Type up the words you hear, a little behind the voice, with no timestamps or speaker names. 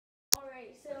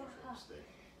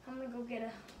I'm gonna go get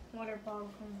a water bottle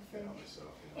from the fridge.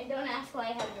 And don't ask why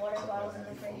I have water bottles in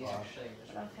the fridge.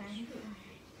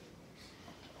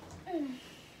 Okay.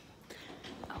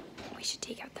 Oh, we should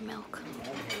take out the milk.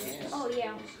 Oh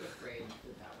yeah.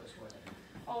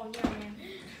 Oh yeah, man.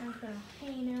 I'm gonna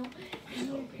hang out.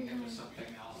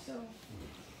 So.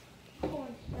 Well,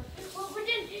 but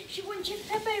then when Chip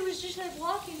Pepe was just like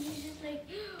walking, he's just like,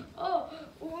 oh,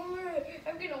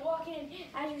 I'm gonna walk in.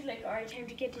 As he's like, all right, time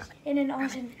to get this. And then all of a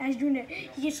sudden, as he's doing that,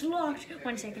 he gets locked.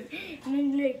 1 second. And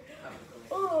then he's like,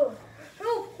 oh,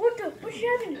 no, what's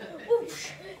happening? Oh,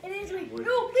 and then he's like,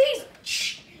 no, please.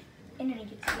 And then he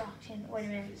gets locked in. Wait a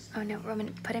minute. Oh no,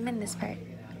 Roman, put him in this part.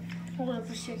 Hold on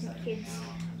for a second, kids.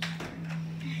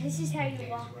 This is how you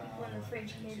lock people in the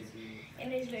fridge, kids.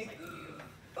 And he's like,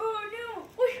 oh no,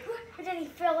 but then he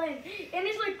fell in, and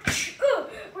he's like,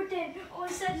 but then all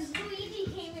of a sudden Luigi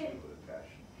came in.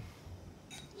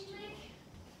 He's like,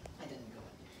 I didn't go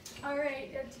in. all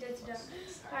right, that's done.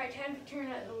 All right, time to turn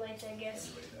out the lights, I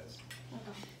guess.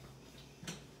 Okay.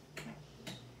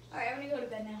 All right, I'm gonna go to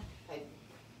bed now. I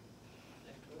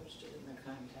posted in the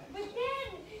contact. But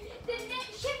then the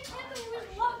next Chef Pepe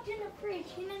was locked in the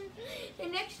fridge, and then the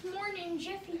next morning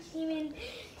Jeffy came in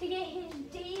to get his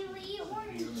daily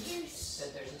orange juice.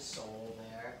 Said there's a soul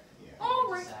there. Oh,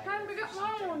 right, time to get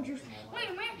my orange juice. Wait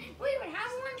a minute, we even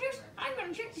have orange juice? I'm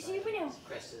gonna check to see if we do.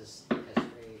 Chris's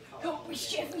history. Help me,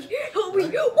 Jeffy! Help me!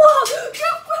 Whoa!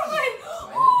 Chef Pepe!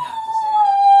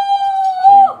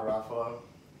 Chicken Garofalo,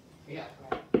 Yeah.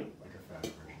 like a fat version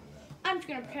of that. I'm just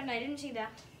gonna pretend I didn't see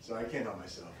that. So I can't help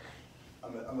myself.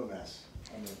 I'm a mess.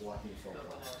 I'm a walking photo.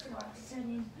 All of a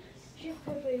sudden, Chef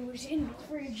Pepe was in the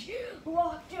fridge,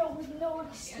 locked out with no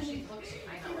escape.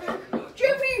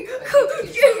 Jeffy!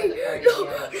 Jeffy! No!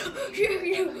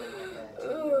 Jeffy!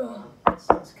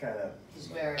 It's kind of.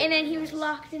 And then he was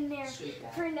locked in there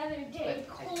for another day,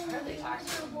 cold and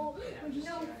miserable, with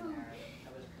no food.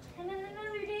 And then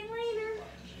another day later,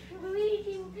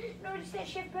 Luigi noticed that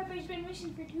Chef Pepe's been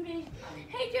missing for 2 days.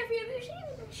 Hey Jeffy, have you seen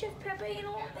Chef Pepe in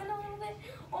a little bit?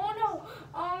 Oh no,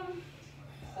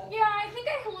 yeah, I think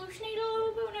I hallucinated a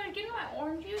little bit when I was getting my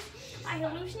orange juice. I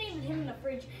hallucinated him in the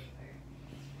fridge.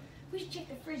 We should check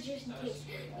the fridge just in case.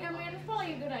 Yeah, man, it's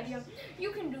probably a good idea.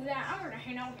 You can do that. I'm gonna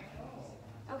hang out.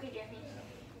 Okay, Jeffy.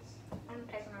 I'm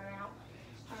taking her out.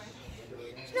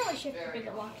 Alright. There's no way Chef Pepe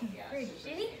got locked in the fridge,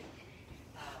 did he?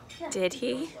 No. Did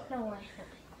he? No way.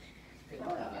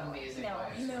 Amazing. No,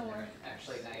 no way.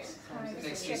 Actually nice. Alright, It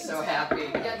makes me let's so check happy.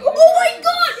 Oh my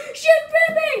god! Chef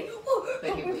Pepe! Oh,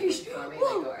 They can please. for me. They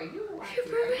Oh, go, are you alive? Chef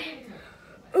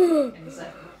Pepe. And he's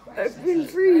like, I've been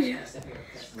freed.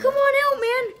 Come on out,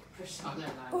 man. For some they're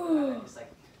not Oh. good. He's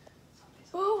like,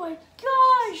 Oh my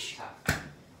gosh! tough.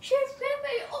 Chef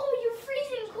Pepe, oh, you're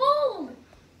freezing cold!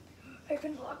 I've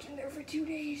been locked in there for 2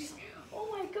 days. Oh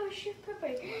my gosh, Chef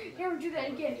Pepe. Never do that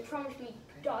again, promise me,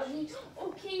 doggy.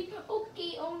 Okay,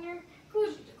 okay, owner.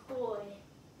 Good boy.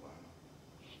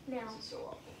 Now,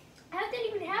 how did that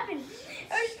even happen?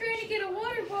 I was trying to get a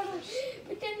water bottle,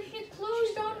 but then it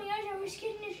closed on me as I was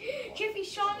getting it. Jeffy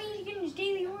saw me getting his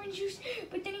daily orange juice,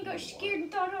 but then he got scared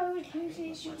and thought I was losing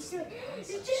his juice. So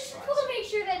just we'll make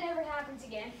sure that never happens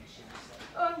again.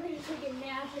 Oh, I'm going to take a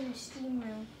nap in the steam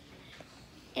room.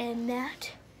 And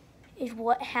that is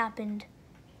what happened.